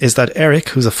opinion is that Eric,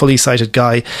 who's a fully sighted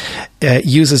guy,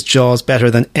 uses JAWS better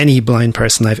than any blind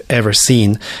person I've ever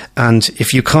seen. And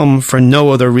if you come for no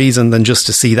other reason than just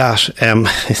to see that,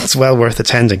 it's well worth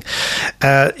attending.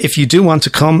 If you do want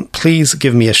to come, please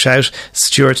give me a shout,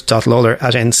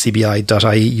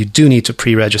 stuart.lawler@ncbi.ie. You do need to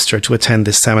pre-register to attend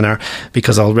this seminar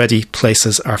because already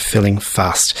places are filling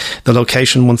fast. The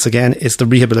location, once again, is the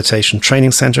Rehabilitation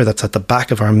Training Centre. That's at the back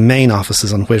of our main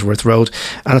offices on Whitworth Road,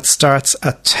 and it starts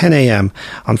at 10 a.m.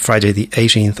 on Friday the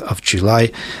 18th of July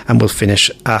and will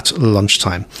finish at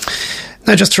lunchtime.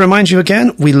 Now, just to remind you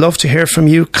again, we love to hear from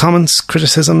you, comments,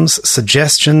 criticisms,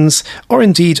 suggestions, or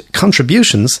indeed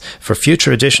contributions for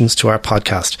future additions to our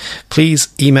podcast. Please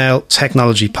email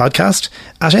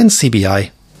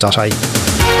technologypodcast@ncbi.ie.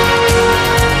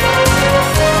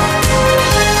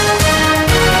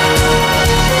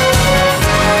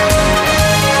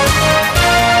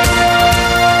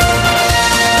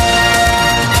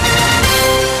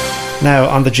 Now,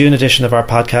 on the June edition of our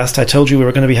podcast, I told you we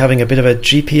were going to be having a bit of a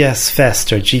GPS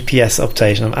fest or GPS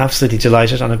update, and I'm absolutely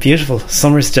delighted on a beautiful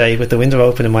summer's day with the window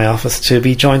open in my office to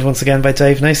be joined once again by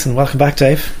Dave Nason. Welcome back,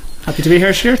 Dave. Happy to be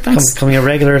here, Stuart. Thanks. Becoming a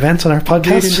regular event on our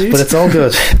podcast, indeed. But it's all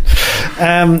good.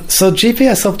 So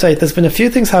GPS update, there's been a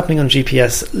few things happening on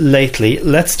GPS lately.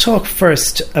 Let's talk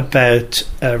first about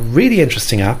a really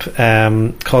interesting app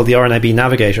called the RNIB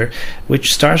Navigator,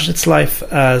 which started its life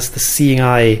as the Seeing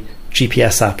Eye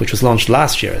GPS app, which was launched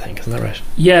last year, I think. Isn't that right?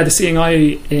 Yeah, the Seeing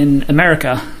Eye in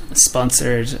America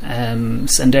sponsored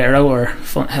Sendero, or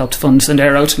helped fund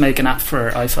Sendero to make an app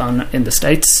for iPhone in the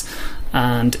States,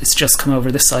 and it's just come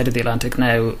over this side of the Atlantic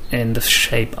now in the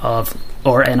shape of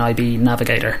RNIB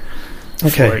Navigator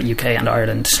for UK and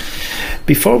Ireland.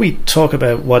 Before we talk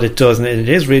about what it does, and it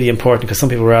is really important because some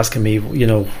people were asking me,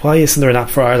 why isn't there an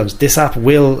app for Ireland? This app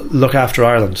will look after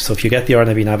Ireland. So if you get the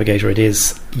RNIB Navigator, it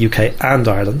is UK and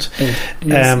Ireland.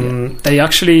 They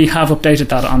actually have updated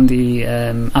that on the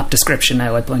app description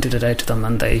now. I pointed it out to them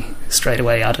and they straight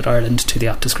away added Ireland to the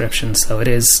app description. So it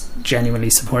is genuinely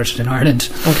supported in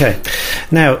Ireland. Okay.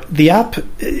 Now, the app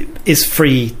is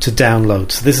free to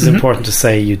download. So this is important to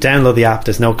say. You download the app,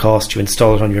 there's no cost, you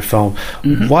install it on your phone.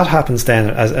 What happens then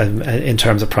in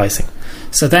terms of pricing?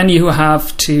 So then you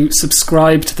have to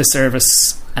subscribe to the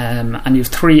service, and you have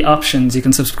three options. You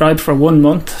can subscribe for 1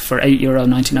 month for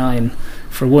 €8.99,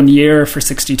 for 1 year for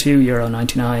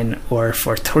 €62.99, or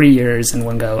for 3 years in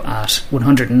one go at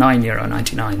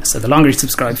 €109.99. So the longer you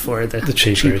subscribe for, the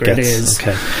cheaper it is.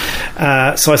 Okay.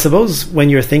 So I suppose when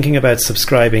you're thinking about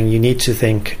subscribing, you need to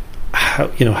think,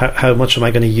 how much am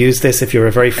I going to use this? If you're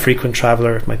a very frequent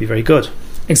traveller, it might be very good.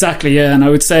 Exactly, yeah. And I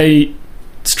would say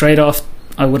straight off,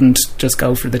 I wouldn't just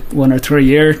go for the 1 or 3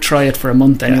 year. Try it for a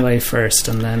month anyway first,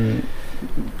 and then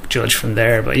judge from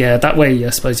there. But yeah, that way I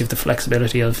suppose you have the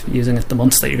flexibility of using it the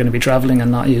months that you're going to be travelling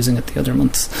and not using it the other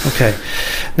months. Okay.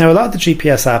 Now, a lot of the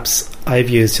GPS apps I've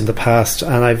used in the past,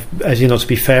 and I've, as you know, to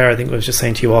be fair, I think I was just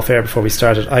saying to you off air before we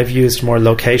started, I've used more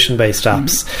location based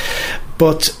apps.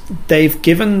 But they've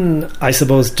given, I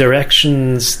suppose,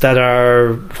 directions that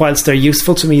are, whilst they're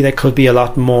useful to me, they could be a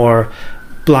lot more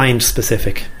blind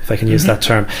specific, if I can use that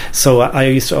term. So I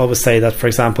used to always say that, for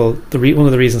example, one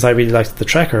of the reasons I really liked the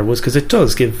Trekker was because it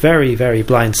does give very, very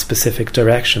blind specific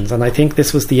directions, and I think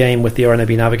this was the aim with the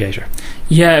RNIB Navigator.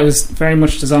 Yeah, it was very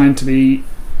much designed to be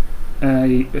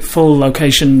a full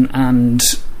location and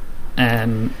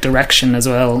direction as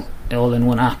well, all in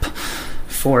one app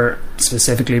for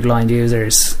specifically blind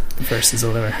users versus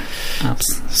other apps.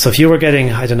 So if you were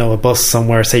getting, I don't know, a bus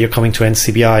somewhere, say you're coming to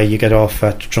NCBI, you get off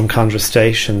at Drumcondra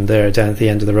station there down at the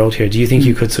end of the road here, do you think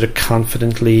you could sort of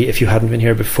confidently, if you hadn't been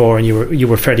here before and you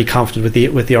were fairly confident with the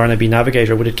RNIB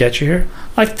Navigator, would it get you here?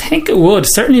 I think it would,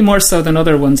 certainly more so than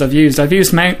other ones I've used. I've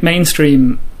used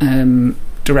mainstream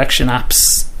direction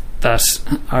apps that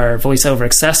are voiceover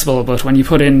accessible, but when you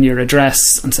put in your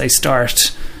address and say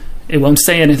start, it won't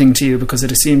say anything to you because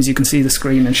it assumes you can see the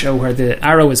screen and show where the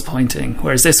arrow is pointing,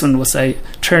 whereas this one will say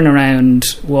turn around,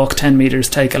 walk 10 metres,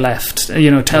 take a left.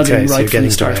 Tells you right from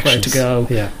the start where to go.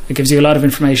 It gives you a lot of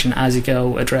information as you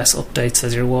go, address updates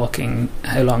as you're walking,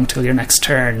 how long till your next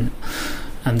turn,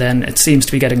 and then it seems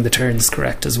to be getting the turns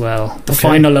correct as well. The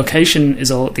final location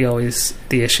is always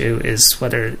the issue, is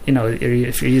whether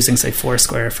if you're using, say,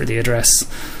 Foursquare for the address,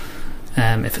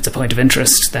 if it's a point of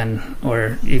interest, then,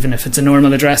 or even if it's a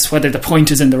normal address, whether the point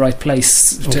is in the right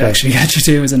place to actually get you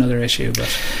to is another issue. But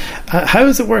how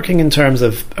is it working in terms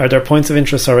of, are there points of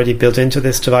interest already built into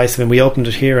this device? I mean, we opened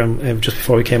it here and just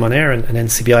before we came on air, and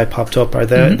NCBI popped up. Are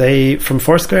they from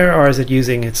Foursquare, or is it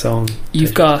using its own?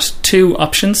 You've got two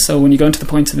options. So when you go into the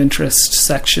points of interest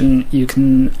section, you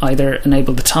can either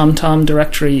enable the TomTom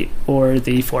directory or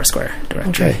the Foursquare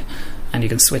directory. And you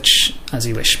can switch as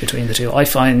you wish between the two. I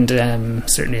find,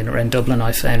 certainly around Dublin,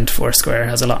 I found Foursquare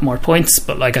has a lot more points,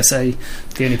 but like I say,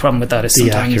 the only problem with that is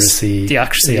sometimes the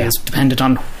accuracy is dependent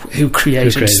on who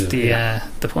created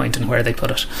the point and where they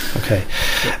put it. Okay.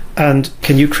 And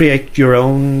can you create your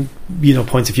own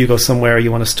points if you go somewhere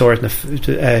you want to store it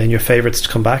in your favourites to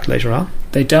come back later on?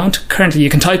 They don't. Currently, you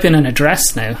can type in an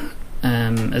address now.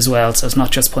 As well, so it's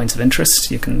not just points of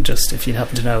interest. You can just, if you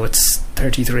happen to know it's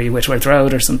 33 Whitworth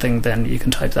Road or something, then you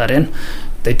can type that in.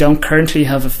 They don't currently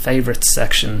have a favourites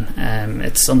section.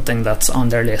 It's something that's on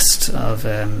their list of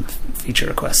feature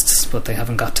requests, but they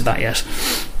haven't got to that yet.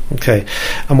 Okay.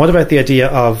 And what about the idea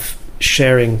of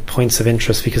sharing points of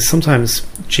interest? Because sometimes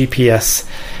GPS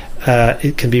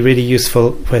it can be really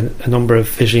useful when a number of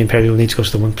visually impaired people need to go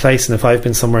to the one place, and if I've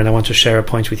been somewhere and I want to share a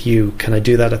point with you, can I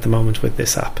do that at the moment with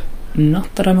this app?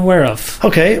 Not that I'm aware of.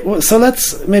 Okay, well, so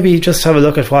let's maybe just have a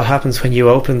look at what happens when you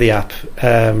open the app,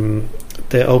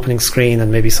 the opening screen,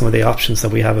 and maybe some of the options that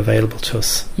we have available to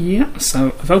us. Yeah, so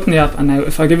I've opened the app, and now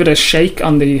if I give it a shake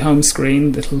on the home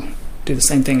screen, it'll do the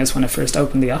same thing as when I first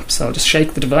opened the app. So I'll just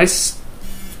shake the device.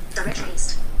 Directory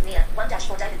East, near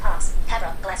 1-4 David Parks,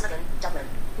 Cabra, Glasnevin, Dublin.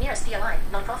 Nearest POI,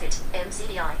 non-profit,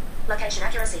 MCBI. Location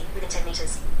accuracy, within 10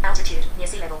 metres. Altitude, near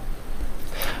sea level.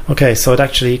 Okay, so it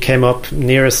actually came up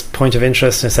nearest point of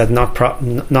interest and it said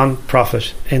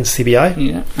non-profit NCBI.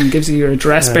 Yeah, and gives you your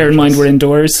address. Bear in mind we're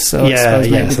indoors, so I suppose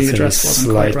maybe the address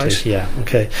wasn't quite right. Yeah,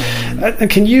 okay. And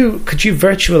could you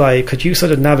virtualize? Could you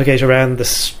sort of navigate around the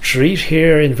street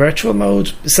here in virtual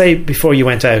mode? Say before you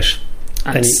went out.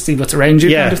 And see what's around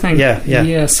you, kind of thing.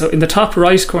 Yeah. So in the top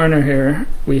right corner here,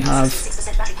 we have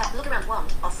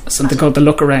something called the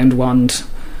Look Around wand,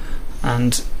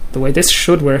 and the way this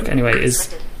should work anyway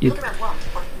is Look around wand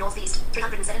on northeast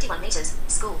 371 metres.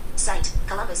 School, St.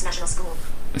 Columbus National School.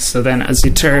 So then, as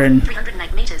you turn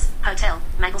 308 metres. Hotel,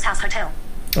 Maples House Hotel.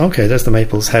 Okay, there's the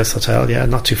Maples House Hotel. Yeah,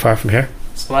 not too far from here.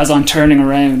 So as I'm turning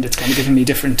around, it's kind of giving me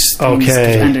different things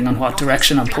depending on what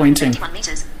direction I'm pointing.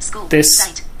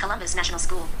 This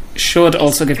should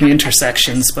also give me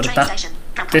intersections, but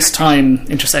at this time,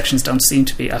 intersections don't seem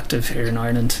to be active here in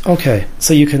Ireland. Okay,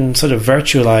 so you can sort of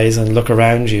virtualise and look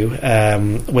around you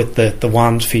with the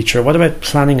wand feature. What about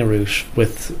planning a route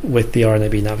with the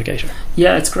RNAB Navigator?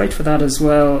 Yeah, it's great for that as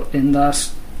well, in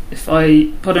that if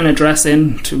I put an address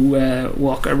in to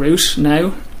walk a route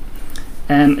now,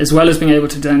 as well as being able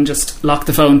to then just lock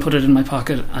the phone, put it in my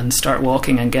pocket and start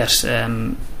walking and get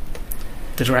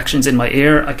the directions in my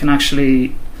ear, I can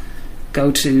actually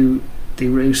go to the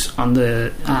route on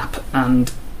the app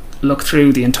and look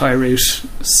through the entire route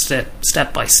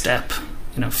step by step,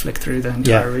 flick through the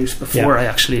entire route before I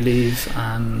actually leave,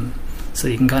 so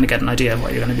you can kind of get an idea of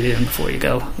what you're going to be doing before you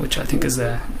go, which I think is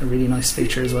a really nice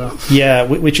feature as well. Yeah,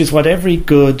 which is what every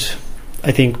good,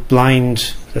 I think,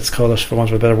 blind, let's call it for want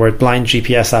of a better word, blind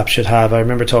GPS app should have. I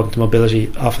remember talking to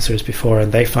mobility officers before,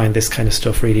 and they find this kind of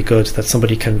stuff really good, that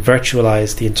somebody can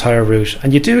virtualise the entire route,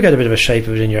 and you do get a bit of a shape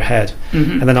of it in your head,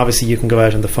 and then obviously you can go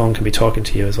out and the phone can be talking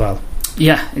to you as well.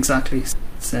 Yeah, exactly. It's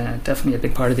definitely a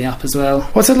big part of the app as well.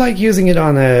 What's it like using it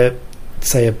on a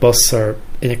bus or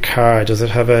in a car?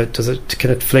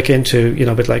 Can it flick into,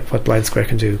 a bit like what Blind Square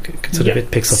can do?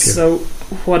 It picks up your... So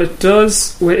what it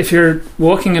does, if you're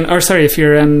walking if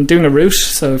you're doing a route,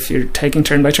 so if you're taking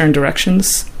turn by turn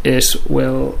directions, it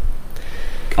will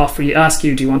ask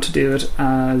you, do you want to do it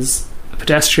as a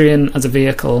pedestrian, as a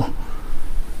vehicle,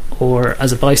 or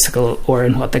as a bicycle, or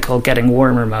in what they call getting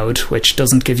warmer mode, which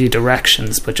doesn't give you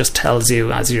directions but just tells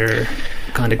you as you're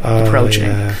kind of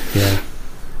approaching.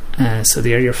 So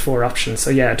there are your four options. So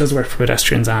yeah, it does work for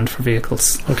pedestrians and for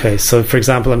vehicles. Okay, so for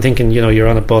example, I'm thinking, you're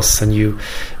on a bus and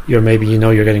you're maybe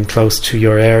you're getting close to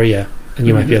your area, and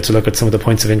you might be able to look at some of the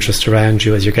points of interest around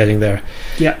you as you're getting there.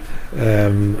 Yeah.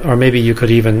 Or maybe you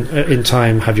could even in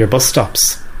time have your bus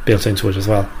stops built into it as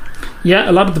well. Yeah,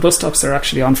 a lot of the bus stops are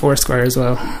actually on Foursquare as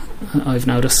well, I've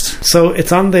noticed. So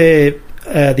it's on the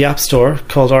App Store,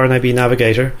 called RNAB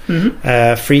Navigator,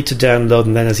 free to download,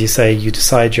 and then, as you say, you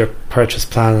decide your purchase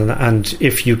plan, and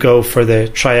if you go for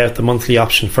try out the monthly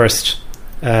option first,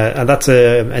 and that's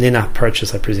an in-app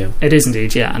purchase, I presume. It is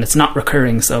indeed, yeah, and it's not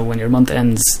recurring, so when your month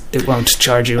ends it won't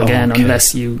charge you again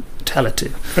unless you tell it to.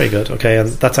 Very good. Okay, and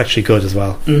that's actually good as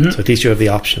well. So at least you have the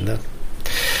option then.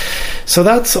 So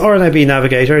that's RNAB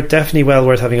Navigator, definitely well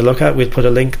worth having a look at. We'll put a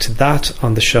link to that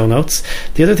on the show notes.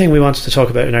 The other thing we wanted to talk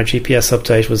about in our GPS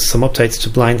update was some updates to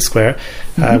Blind Square.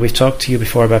 We've talked to you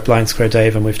before about Blind Square,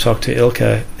 Dave, and we've talked to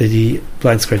Ilka, the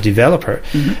Blind Square developer.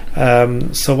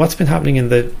 So what's been happening in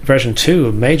the version 2,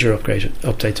 a major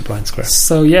update to Blind Square?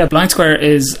 So yeah, Blind Square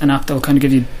is an app that will kind of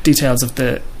give you details of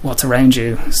what's around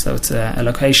you. So it's a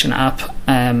location app.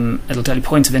 It'll tell you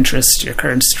points of interest, your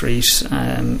current street,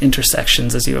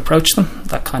 intersections as you approach them,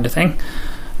 that kind of thing.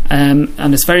 And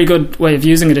it's a very good way of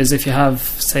using it is if you have,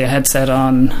 say, a headset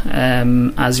on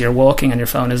as you're walking and your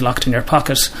phone is locked in your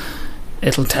pocket,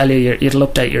 it'll tell you, it'll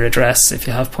update your address. If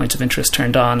you have points of interest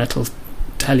turned on, it'll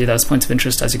tell you those points of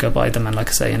interest as you go by them, and, like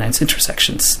I say, announce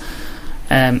intersections.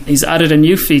 He's added a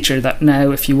new feature that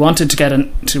now, if you wanted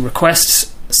to request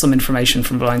some information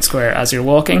from Blind Square as you're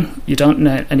walking, you don't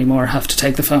anymore have to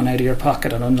take the phone out of your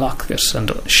pocket and unlock it and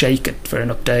shake it for an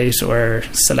update, or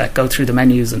go through the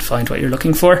menus and find what you're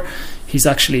looking for. He's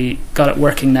actually got it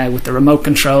working now with the remote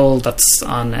control that's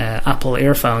on Apple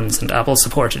earphones and Apple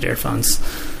supported earphones.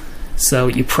 So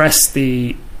you press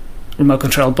the remote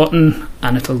control button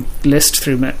and it'll list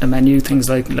through a menu things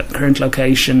like current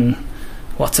location,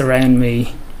 what's around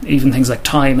me, even things like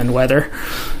time and weather,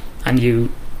 and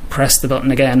you press the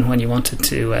button again when you wanted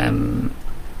to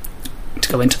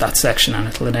go into that section, and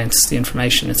it'll announce the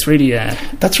information. It's really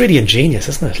that's really ingenious,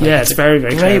 isn't it? Like, it's very,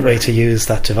 very great clever way to use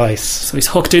that device. So he's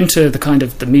hooked into the kind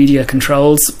of the media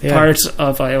controls part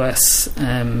of iOS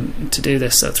to do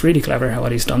this. So it's really clever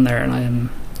what he's done there, and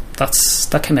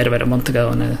that came out about a month ago,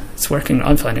 and it's working.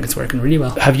 I'm finding it's working really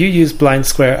well. Have you used Blind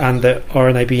Square and the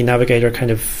RNIB Navigator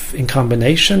kind of in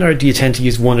combination, or do you tend to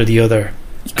use one or the other?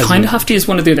 You kind of have to use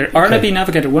one or the other. RNIB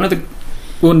Navigator,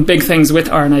 one big things with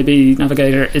RNIB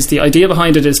Navigator is the idea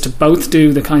behind it is to both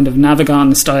do the kind of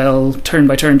Navigon style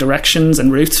turn-by-turn directions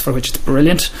and routes, for which it's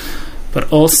brilliant,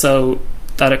 but also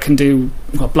that it can do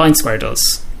what Blind Square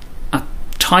does. At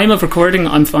time of recording,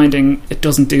 I'm finding it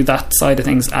doesn't do that side of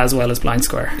things as well as Blind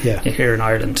Square here in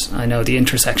Ireland. I know the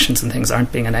intersections and things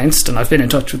aren't being announced, and I've been in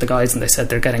touch with the guys and they said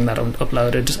they're getting that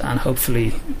uploaded, and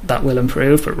hopefully that will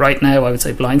improve. But right now I would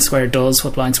say Blind Square does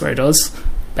what Blind Square does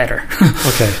better.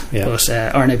 Okay, yeah. But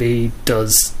RNIB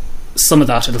does some of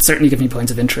that. It'll certainly give me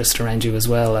points of interest around you as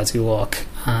well as you walk,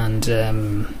 and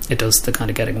it does the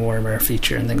kind of getting warmer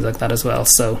feature and things like that as well.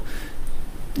 So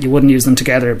you wouldn't use them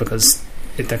together because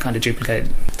they're kind of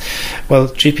duplicated. Well,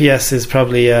 GPS is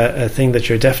probably a thing that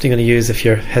you're definitely going to use if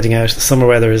you're heading out. The summer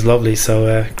weather is lovely,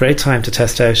 so great time to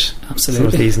test out some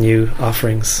of these new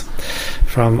offerings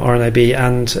from RNIB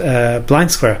and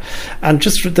Blind Square. And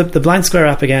just the Blind Square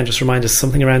app again, just remind us,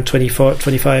 something around 25,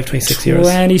 26 euros?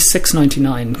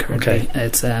 €26.99 currently. Okay.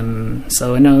 It's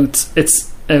so I know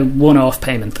it's a one-off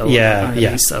payment though.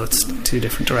 Yeah. So it's two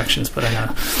different directions, but I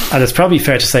know. And it's probably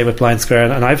fair to say with Blind Square,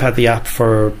 and I've had the app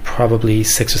for probably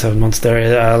 6 or 7 months,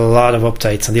 there are a lot of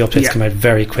updates, and the updates come out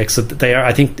very quick. So they are,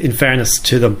 I think, in fairness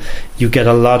to them, you get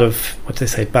a lot of, what do they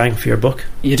say, bang for your buck.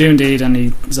 You do indeed, and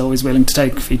he's always willing to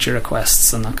take feature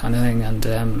requests and that kind of thing.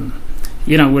 And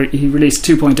he released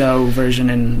 2.0 version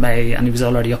in May, and he was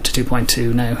already up to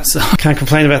 2.2 now. So can't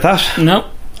complain about that. No.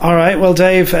 All right, well,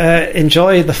 Dave,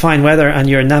 enjoy the fine weather and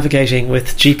your navigating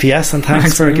with GPS, and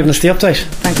thanks for giving us the update.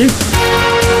 Thank you.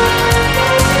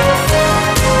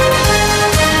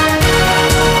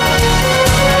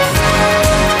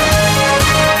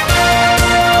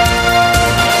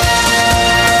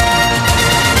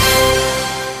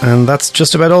 And that's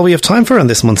just about all we have time for on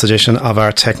this month's edition of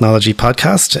our technology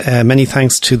podcast. Many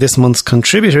thanks to this month's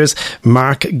contributors,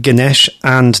 Mark, Ganesh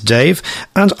and Dave.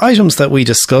 And items that we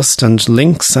discussed and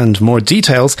links and more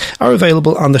details are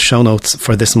available on the show notes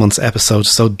for this month's episode.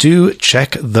 So do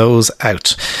check those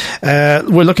out.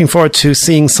 We're looking forward to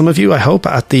seeing some of you, I hope,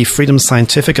 at the Freedom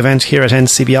Scientific event here at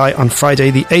NCBI on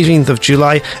Friday the 18th of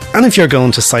July. And if you're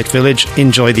going to Site Village,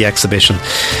 enjoy the exhibition.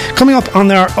 Coming up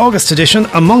on our August edition,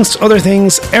 amongst other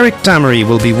things, Eric Damery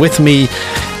will be with me,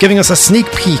 giving us a sneak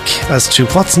peek as to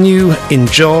what's new in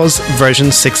JAWS version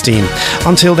 16.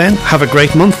 Until then, have a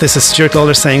great month. This is Stuart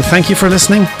Lawler saying thank you for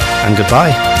listening and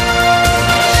goodbye.